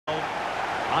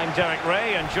I'm Derek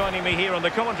Ray, and joining me here on the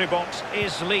commentary box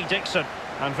is Lee Dixon.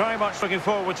 I'm very much looking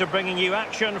forward to bringing you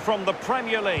action from the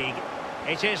Premier League.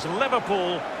 It is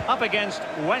Liverpool up against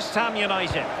West Ham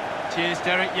United. Cheers,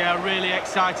 Derek. Yeah, really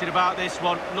excited about this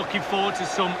one. Looking forward to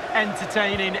some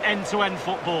entertaining end-to-end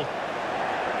football.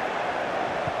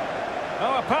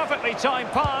 Oh, a perfectly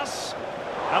timed pass.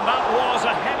 And that was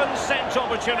a heaven-sent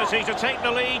opportunity to take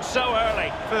the lead so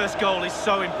early. First goal is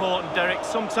so important, Derek.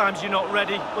 Sometimes you're not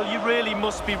ready. Well, you really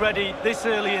must be ready this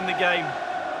early in the game.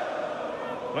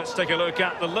 Let's take a look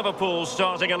at the Liverpool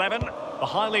starting 11. The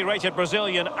highly rated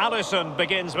Brazilian Alisson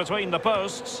begins between the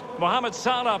posts. Mohamed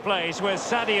Salah plays with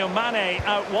Sadio Mane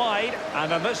out wide.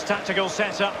 And in this tactical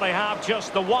setup, they have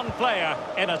just the one player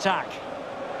in attack.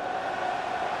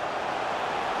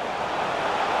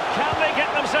 Can they get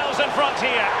themselves in front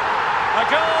here? A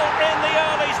goal in the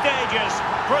early stages.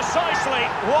 Precisely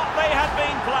what they had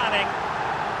been planning.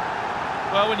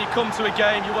 Well, when you come to a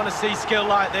game, you want to see skill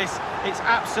like this. It's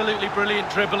absolutely brilliant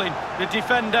dribbling. The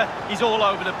defender, he's all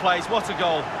over the place. What a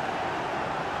goal.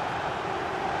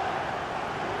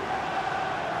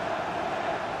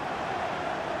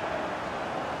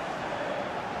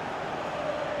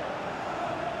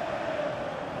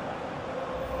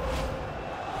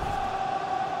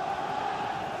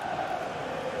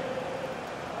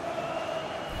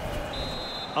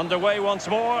 Underway once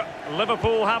more.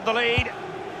 Liverpool have the lead.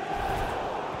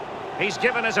 He's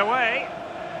given us away.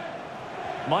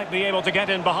 Might be able to get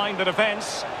in behind the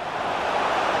defence.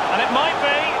 And it might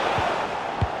be.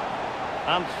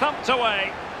 And thumped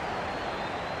away.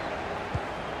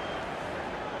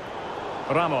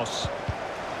 Ramos.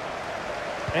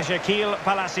 Ezequiel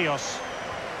Palacios.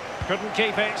 Couldn't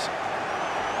keep it.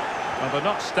 Well, they're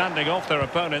not standing off their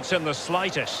opponents in the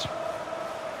slightest.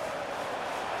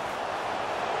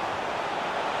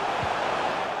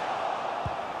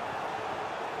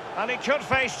 And he could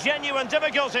face genuine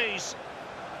difficulties.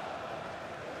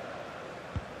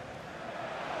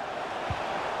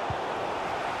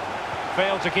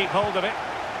 Failed to keep hold of it.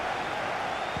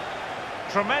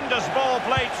 Tremendous ball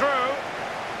played through.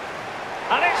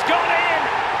 And it's gone in!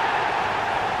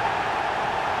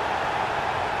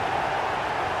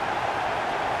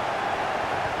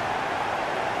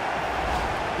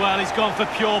 Well, he's gone for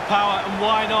pure power, and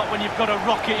why not when you've got a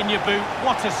rocket in your boot?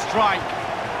 What a strike!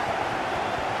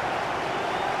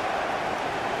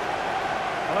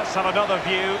 Let's have another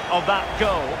view of that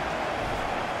goal.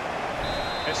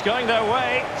 It's going their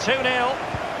way, 2-0.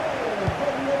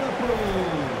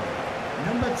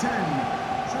 Number 10,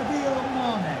 Sadio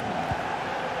Mane.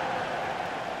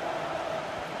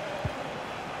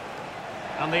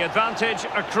 And the advantage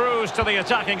accrues to the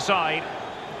attacking side.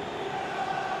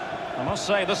 I must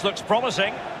say, this looks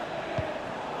promising.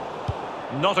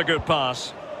 Not a good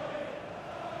pass.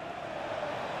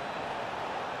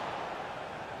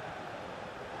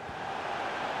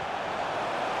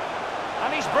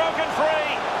 And he's broken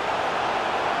free.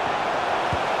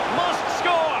 Must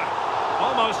score.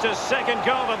 Almost his second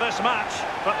goal of this match.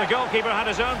 But the goalkeeper had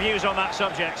his own views on that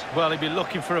subject. Well, he'd be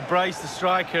looking for a brace, the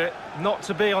striker. Not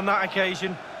to be on that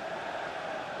occasion.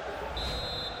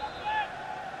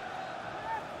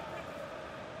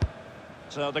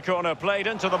 So the corner played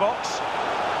into the box.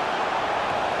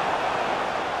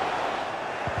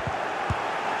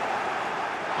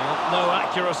 Well, no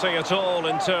accuracy at all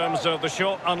in terms of the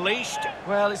shot unleashed.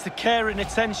 Well, it's the care and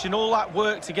attention, all that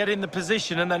work to get in the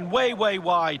position and then way, way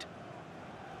wide.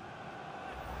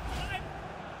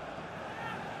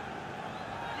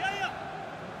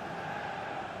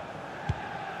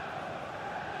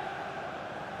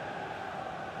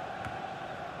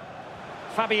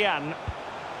 Fabian.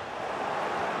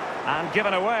 And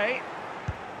given away.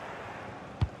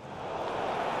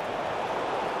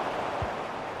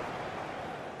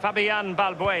 Fabian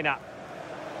Balbuena.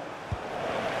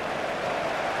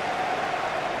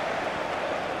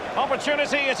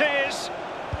 Opportunity it is.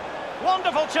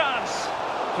 Wonderful chance.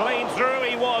 Clean through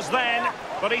he was then,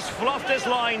 but he's fluffed his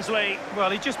lines, Lee. Well,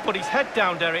 he just put his head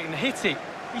down, Derek, and hit it.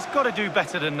 He's got to do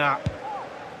better than that.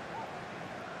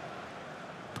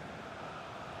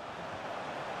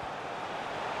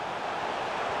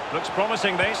 Looks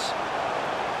promising, this.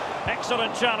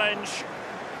 Excellent challenge.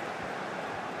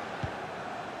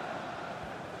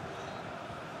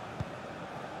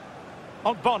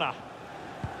 Ogbonna.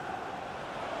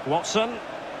 Watson.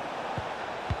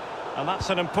 And that's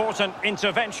an important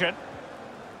intervention.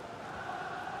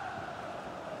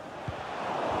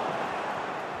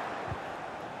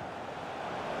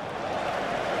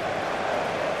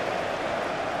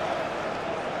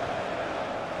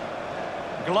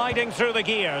 Gliding through the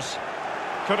gears.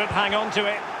 Couldn't hang on to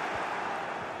it.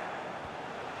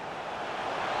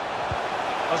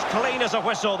 As clean as a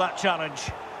whistle, that challenge.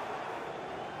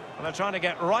 And they're trying to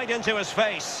get right into his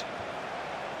face.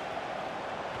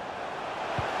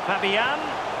 Fabian.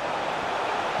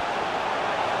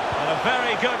 And a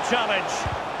very good challenge.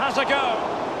 Has a go.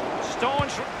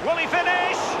 Staunch. Will he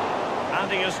finish?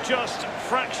 And he has just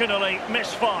fractionally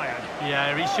misfired.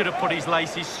 Yeah, he should have put his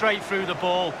laces straight through the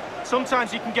ball.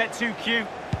 Sometimes you can get too cute.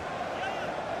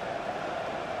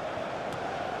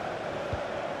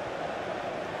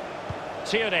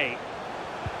 Tierney.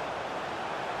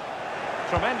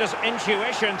 Tremendous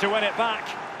intuition to win it back.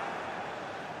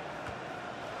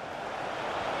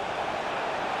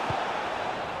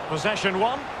 Possession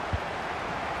one.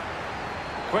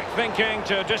 Quick thinking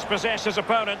to dispossess his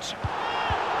opponent.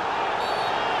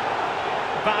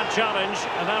 Bad challenge,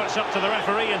 and now it's up to the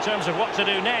referee in terms of what to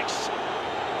do next.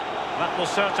 That will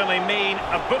certainly mean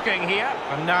a booking here.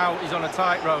 And now he's on a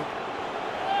tightrope.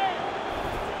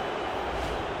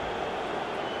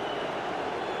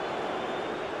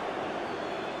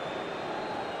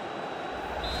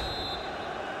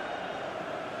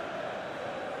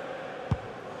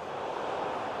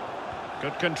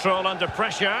 Good control under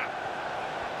pressure.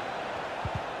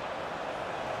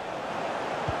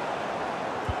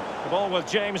 The ball with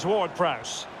James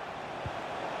Ward-Prowse.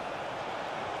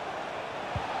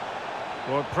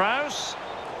 Ward-Prowse.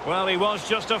 Well, he was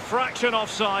just a fraction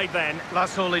offside then.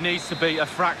 That's all he needs to be, a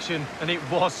fraction, and it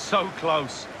was so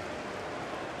close.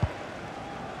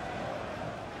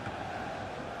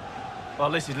 Well,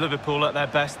 this is Liverpool at their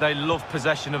best. They love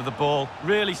possession of the ball.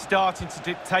 Really starting to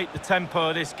dictate the tempo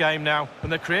of this game now.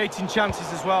 And they're creating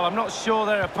chances as well. I'm not sure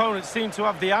their opponents seem to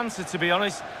have the answer, to be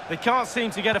honest. They can't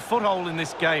seem to get a foothold in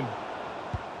this game.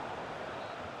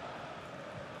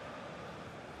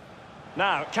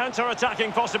 Now,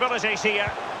 counter-attacking possibilities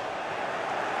here.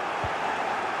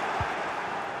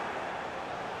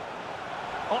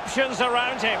 Options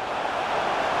around him.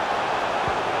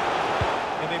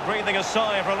 He'll be breathing a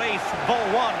sigh of relief. Ball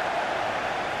one.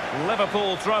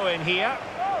 Liverpool throw in here.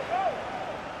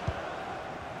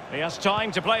 He has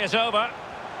time to play it over.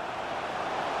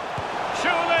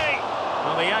 Surely!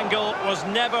 Well, the angle was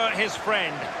never his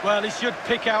friend. Well, he should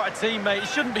pick out a teammate. He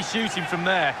shouldn't be shooting from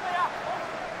there.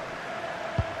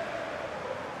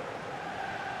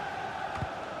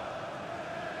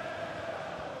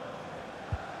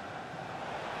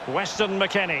 Weston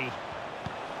McKennie.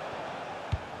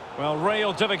 Well,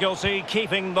 real difficulty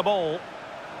keeping the ball.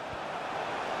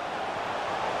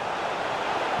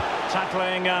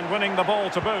 Tackling and winning the ball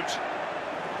to boot.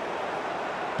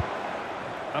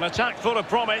 An attack full of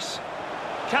promise.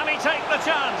 Can he take the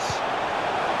chance?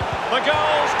 The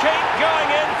goals keep going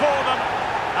in for them.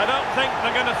 I don't think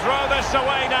they're going to throw this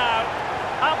away now.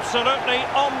 Absolutely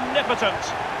omnipotent.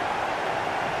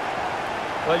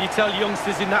 Well, you tell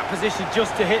youngsters in that position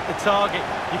just to hit the target.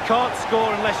 You can't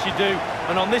score unless you do.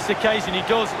 And on this occasion he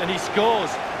does, and he scores.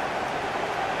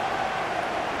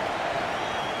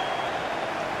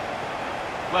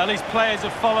 Well, his players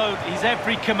have followed his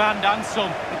every command and some.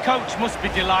 The coach must be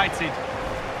delighted.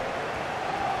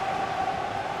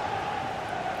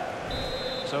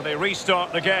 So they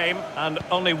restart the game, and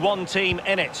only one team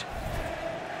in it.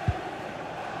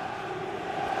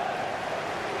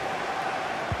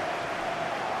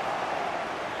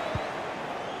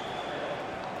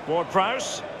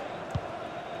 Ward-Prowse.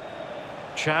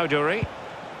 Chowdhury.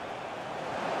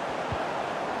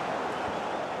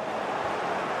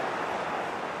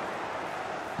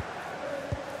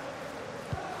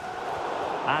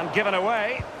 And given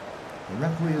away.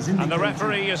 The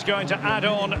referee is going to add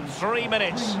on 3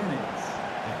 minutes. 3 minutes.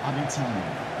 Added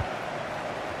time.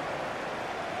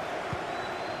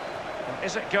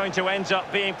 Is it going to end up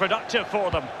being productive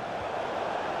for them?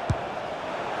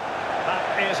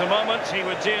 That is a moment he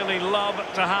would dearly love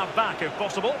to have back, if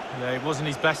possible. Yeah, it wasn't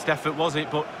his best effort, was it?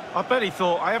 But I bet he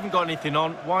thought, I haven't got anything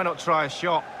on, why not try a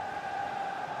shot?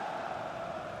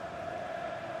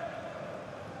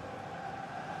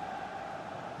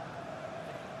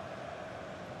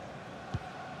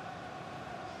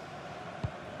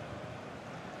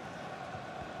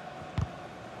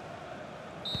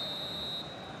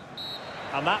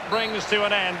 And that brings to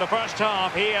an end the first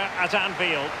half here at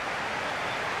Anfield.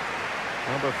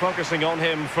 Well, we're focusing on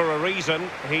him for a reason.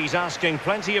 He's asking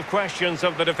plenty of questions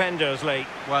of the defenders, Lee.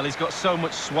 Well, he's got so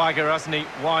much swagger, hasn't he?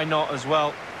 Why not as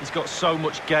well? He's got so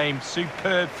much game,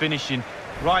 superb finishing,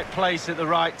 right place at the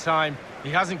right time.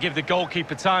 He hasn't given the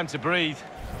goalkeeper time to breathe.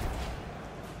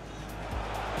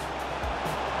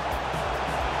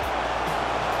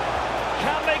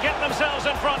 Can they get themselves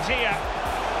in front here?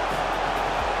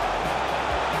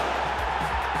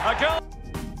 A goal.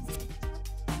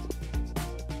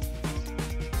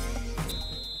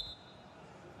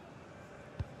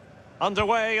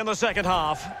 Underway in the second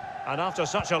half. And after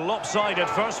such a lopsided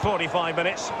first 45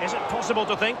 minutes, is it possible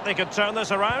to think they could turn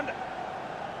this around?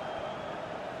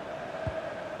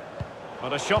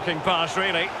 What a shocking pass,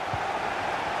 really.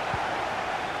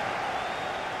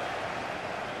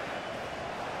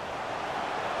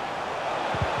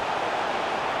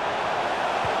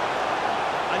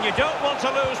 And you don't want to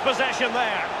lose possession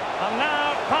there. And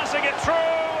now, passing it through.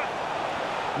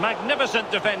 Magnificent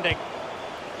defending.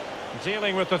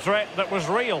 Dealing with the threat that was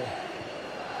real.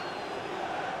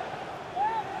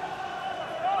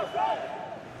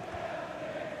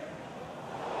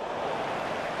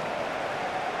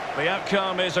 The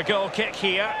outcome is a goal kick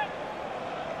here.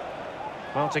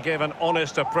 Well, to give an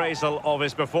honest appraisal of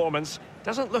his performance,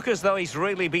 doesn't look as though he's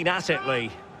really been at it, Lee.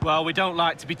 Well, we don't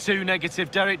like to be too negative,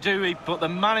 Derek, do we? But the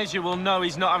manager will know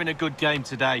he's not having a good game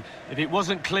today. If it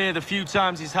wasn't clear the few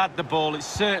times he's had the ball, it's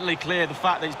certainly clear the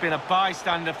fact that he's been a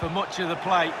bystander for much of the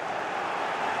play.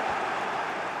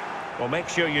 Well, make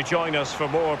sure you join us for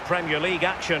more Premier League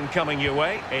action coming your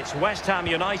way. It's West Ham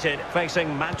United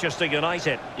facing Manchester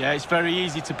United. Yeah, it's very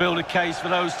easy to build a case for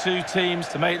those two teams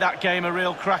to make that game a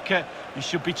real cracker. You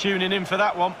should be tuning in for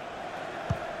that one.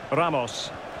 Ramos.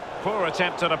 Poor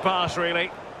attempt at a pass, really.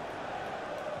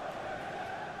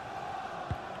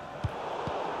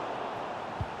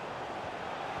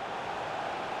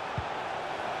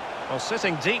 Well,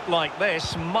 sitting deep like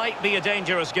this might be a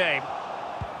dangerous game.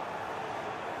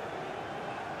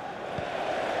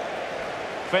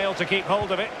 Failed to keep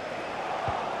hold of it.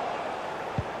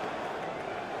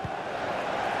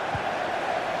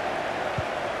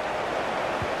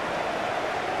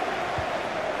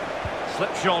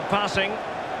 Slipshod passing.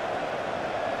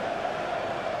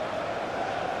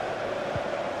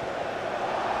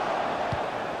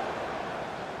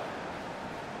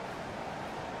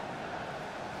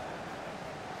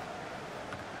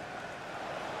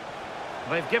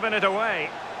 They've given it away.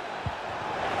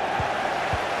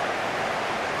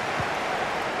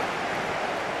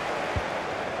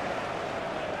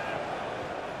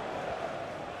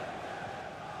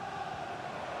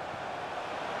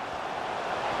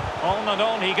 On and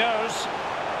on he goes.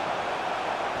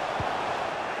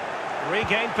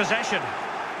 Regained possession.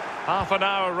 Half an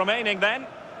hour remaining then.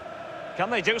 Can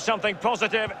they do something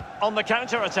positive on the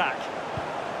counter-attack?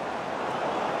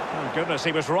 Oh, goodness,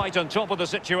 he was right on top of the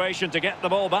situation to get the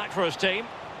ball back for his team.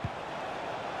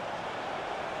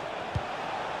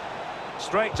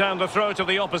 Straight down the throat of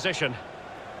the opposition.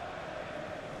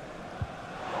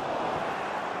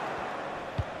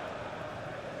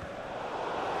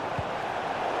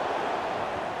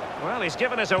 Well, he's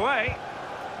given it away.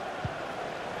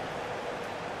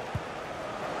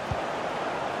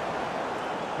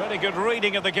 Very good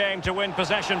reading of the game to win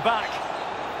possession back.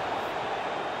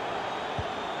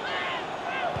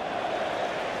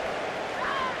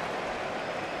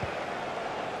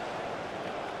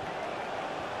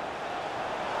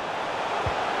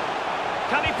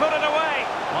 Can he put it away?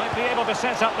 Might be able to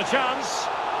set up the chance.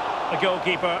 The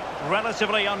goalkeeper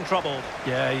relatively untroubled.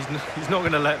 Yeah, he's not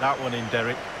going to let that one in,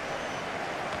 Derek.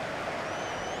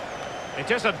 It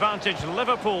is advantage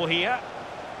Liverpool here.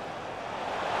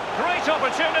 Great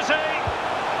opportunity.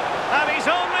 And he's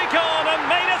only gone and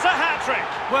made it a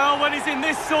hat-trick. Well, when he's in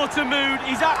this sort of mood,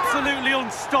 he's absolutely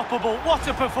unstoppable. What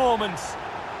a performance.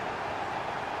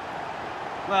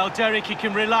 Well, Derek, he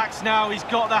can relax now. He's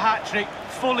got the hat-trick.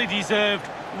 Fully deserved.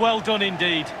 Well done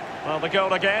indeed. Well, the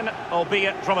goal again,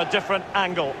 albeit from a different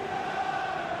angle.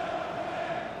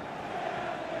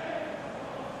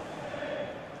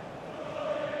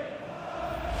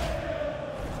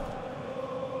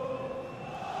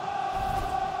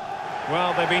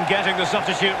 Well, they've been getting the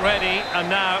substitute ready, and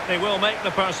now they will make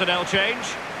the personnel change.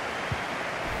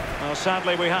 Well,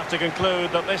 sadly, we have to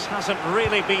conclude that this hasn't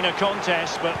really been a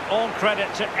contest, but all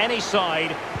credit to any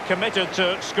side committed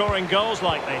to scoring goals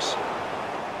like this.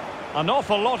 An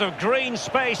awful lot of green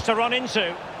space to run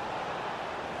into.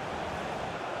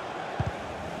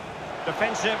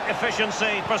 Defensive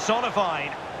efficiency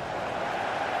personified.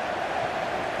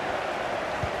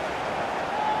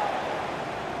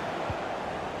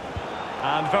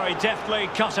 And very deftly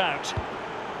cut out.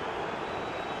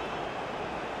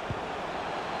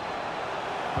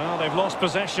 Well, they've lost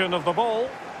possession of the ball.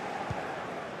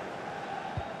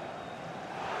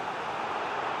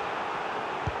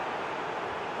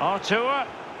 Artur.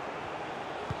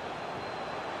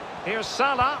 Here's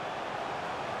Salah.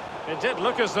 It did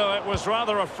look as though it was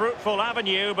rather a fruitful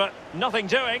avenue, but nothing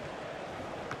doing.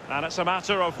 And it's a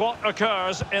matter of what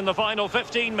occurs in the final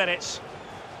 15 minutes.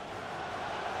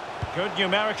 Good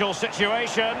numerical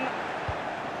situation.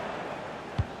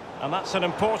 And that's an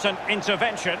important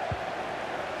intervention.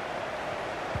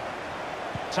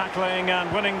 Tackling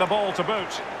and winning the ball to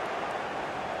boot.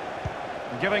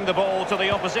 Giving the ball to the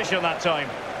opposition that time.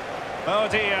 Oh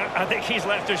dear, I think he's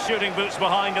left his shooting boots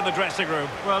behind in the dressing room.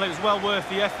 Well, it was well worth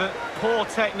the effort. Poor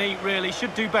technique, really.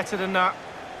 Should do better than that.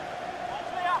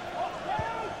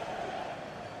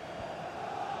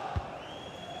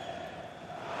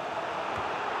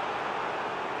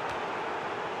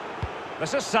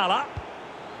 This is Salah.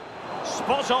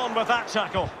 Spot on with that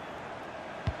tackle.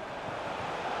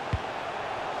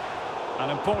 An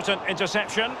important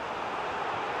interception.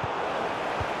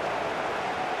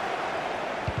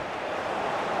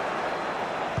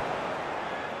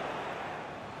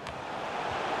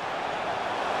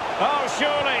 Oh,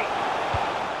 surely.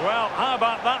 Well, how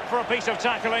about that for a piece of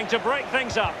tackling to break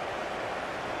things up?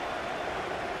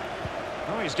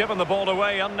 Oh, he's given the ball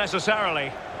away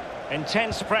unnecessarily.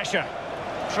 Intense pressure.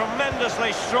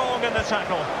 Tremendously strong in the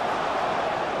tackle.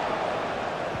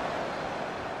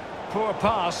 Poor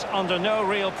pass under no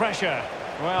real pressure.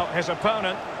 Well, his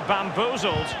opponent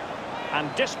bamboozled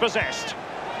and dispossessed.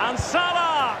 And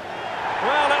Salah!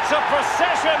 Well, it's a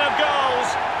procession of goals,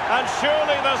 and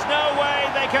surely there's no way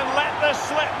they can let this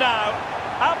slip now.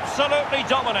 Absolutely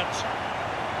dominant.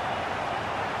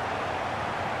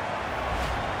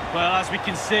 Well, as we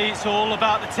can see, it's all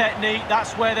about the technique.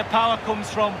 That's where the power comes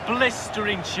from.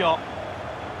 Blistering shot.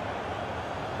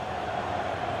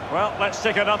 Well, let's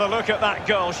take another look at that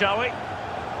goal, shall we?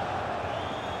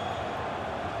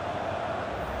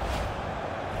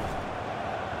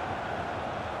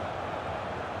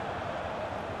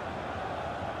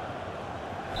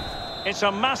 It's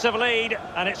a massive lead,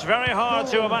 and it's very hard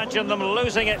to imagine them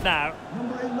losing it now.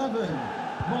 Number 11,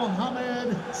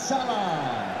 Mohamed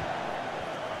Salah.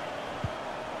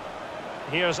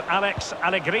 Here's Alex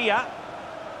Alegria.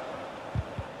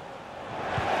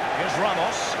 Here's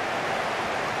Ramos.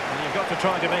 And you've got to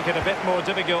try to make it a bit more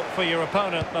difficult for your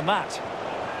opponent than that.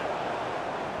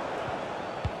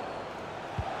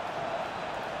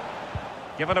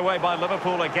 Given away by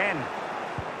Liverpool again.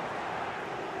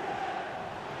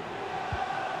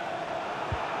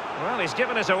 Well, he's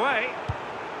given us away.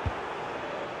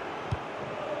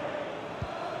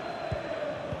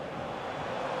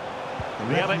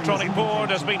 The electronic board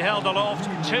has been held aloft.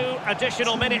 2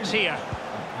 additional minutes here.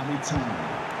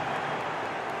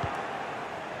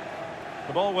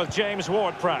 The ball with James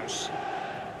Ward-Prowse.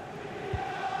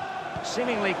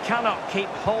 Seemingly cannot keep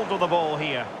hold of the ball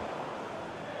here.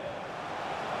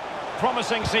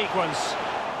 Promising sequence.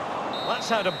 That's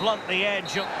how to blunt the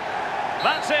edge.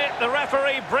 That's it. The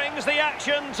referee brings the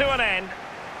action to an end.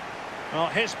 Well,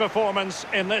 his performance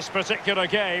in this particular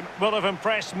game will have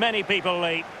impressed many people,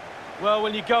 Lee. Well,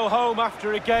 when you go home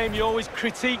after a game, you always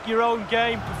critique your own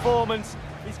game performance.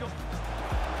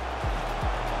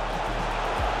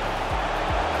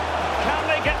 Can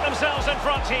they get themselves in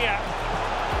front here?